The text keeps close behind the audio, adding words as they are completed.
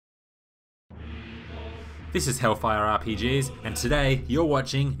This is Hellfire RPGs, and today you're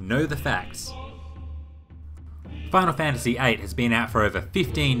watching Know the Facts. Final Fantasy VIII has been out for over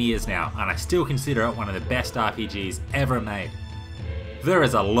 15 years now, and I still consider it one of the best RPGs ever made. There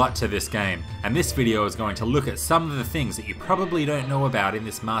is a lot to this game, and this video is going to look at some of the things that you probably don't know about in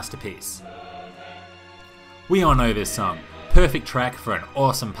this masterpiece. We all know this song, perfect track for an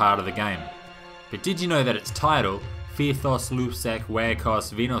awesome part of the game. But did you know that its title, Firthos Lusek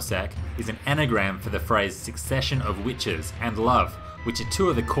Werkos Vinosek, is an anagram for the phrase succession of witches and love, which are two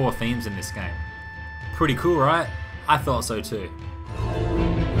of the core themes in this game? Pretty cool, right? I thought so too.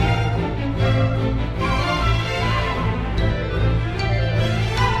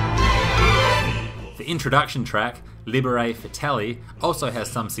 The introduction track, Libere Fatelli, also has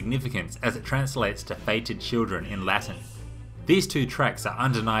some significance as it translates to fated children in Latin. These two tracks are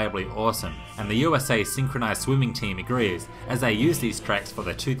undeniably awesome, and the USA synchronized swimming team agrees as they use these tracks for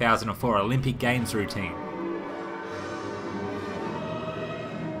the 2004 Olympic Games routine.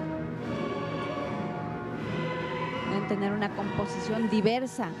 Deben tener una composición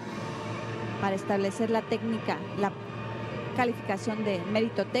diversa para establecer la técnica, la calificación de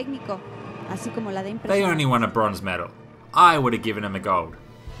mérito técnico, así como la de impresión. They only won a bronze medal. I would have given them a gold.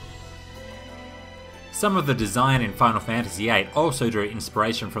 Some of the design in Final Fantasy VIII also drew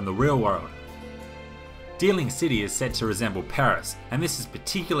inspiration from the real world. Dealing City is said to resemble Paris, and this is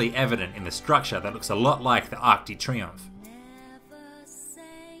particularly evident in the structure that looks a lot like the Arc de Triomphe.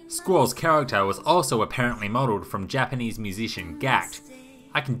 Squall's character was also apparently modelled from Japanese musician Gact.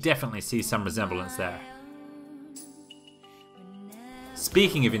 I can definitely see some resemblance there.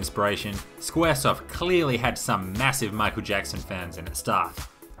 Speaking of inspiration, Squaresoft clearly had some massive Michael Jackson fans in its staff.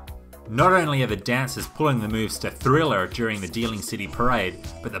 Not only are the dancers pulling the moves to Thriller during the Dealing City parade,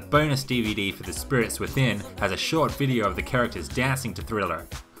 but the bonus DVD for The Spirits Within has a short video of the characters dancing to Thriller.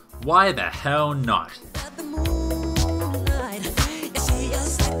 Why the hell not?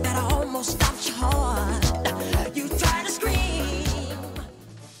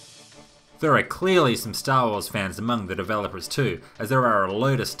 There are clearly some Star Wars fans among the developers too, as there are a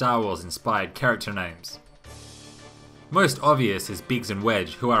load of Star Wars inspired character names. Most obvious is Biggs and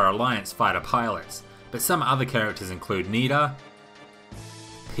Wedge, who are Alliance fighter pilots, but some other characters include Nida,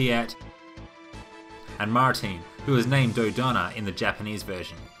 Piet, and Martine, who is named Dodonna in the Japanese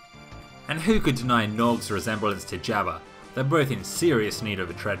version. And who could deny Norg's resemblance to Jabba? They're both in serious need of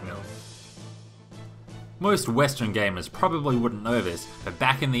a treadmill. Most Western gamers probably wouldn't know this, but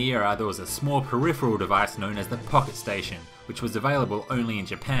back in the era there was a small peripheral device known as the Pocket Station, which was available only in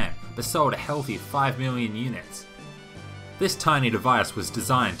Japan, but sold a healthy 5 million units. This tiny device was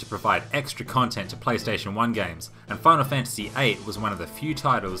designed to provide extra content to PlayStation 1 games, and Final Fantasy VIII was one of the few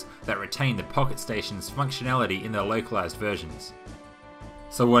titles that retained the Pocket Station's functionality in their localized versions.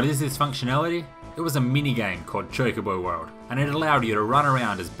 So what is this functionality? It was a minigame called Chocobo World, and it allowed you to run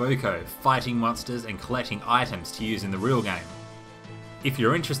around as Boko, fighting monsters and collecting items to use in the real game. If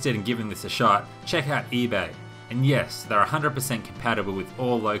you're interested in giving this a shot, check out eBay, and yes, they're 100% compatible with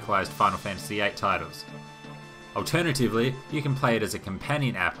all localized Final Fantasy VIII titles. Alternatively, you can play it as a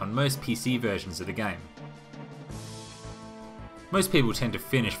companion app on most PC versions of the game. Most people tend to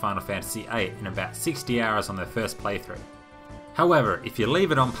finish Final Fantasy VIII in about 60 hours on their first playthrough. However, if you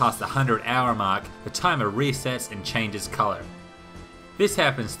leave it on past the 100-hour mark, the timer resets and changes colour. This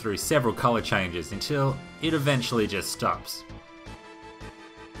happens through several colour changes until it eventually just stops.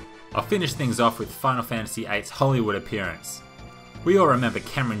 I'll finish things off with Final Fantasy VIII's Hollywood appearance. We all remember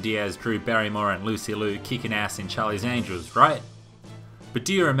Cameron Diaz, Drew Barrymore and Lucy Liu kicking ass in Charlie's Angels, right? But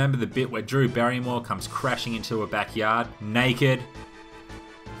do you remember the bit where Drew Barrymore comes crashing into a backyard, naked?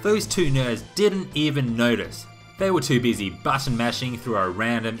 Those two nerds didn't even notice. They were too busy button mashing through a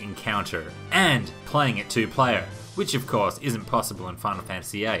random encounter, and playing it two-player, which of course isn't possible in Final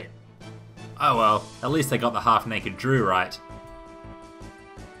Fantasy VIII. Oh well, at least they got the half-naked Drew right.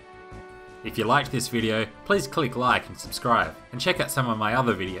 If you liked this video, please click like and subscribe, and check out some of my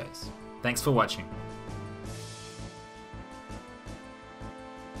other videos. Thanks for watching.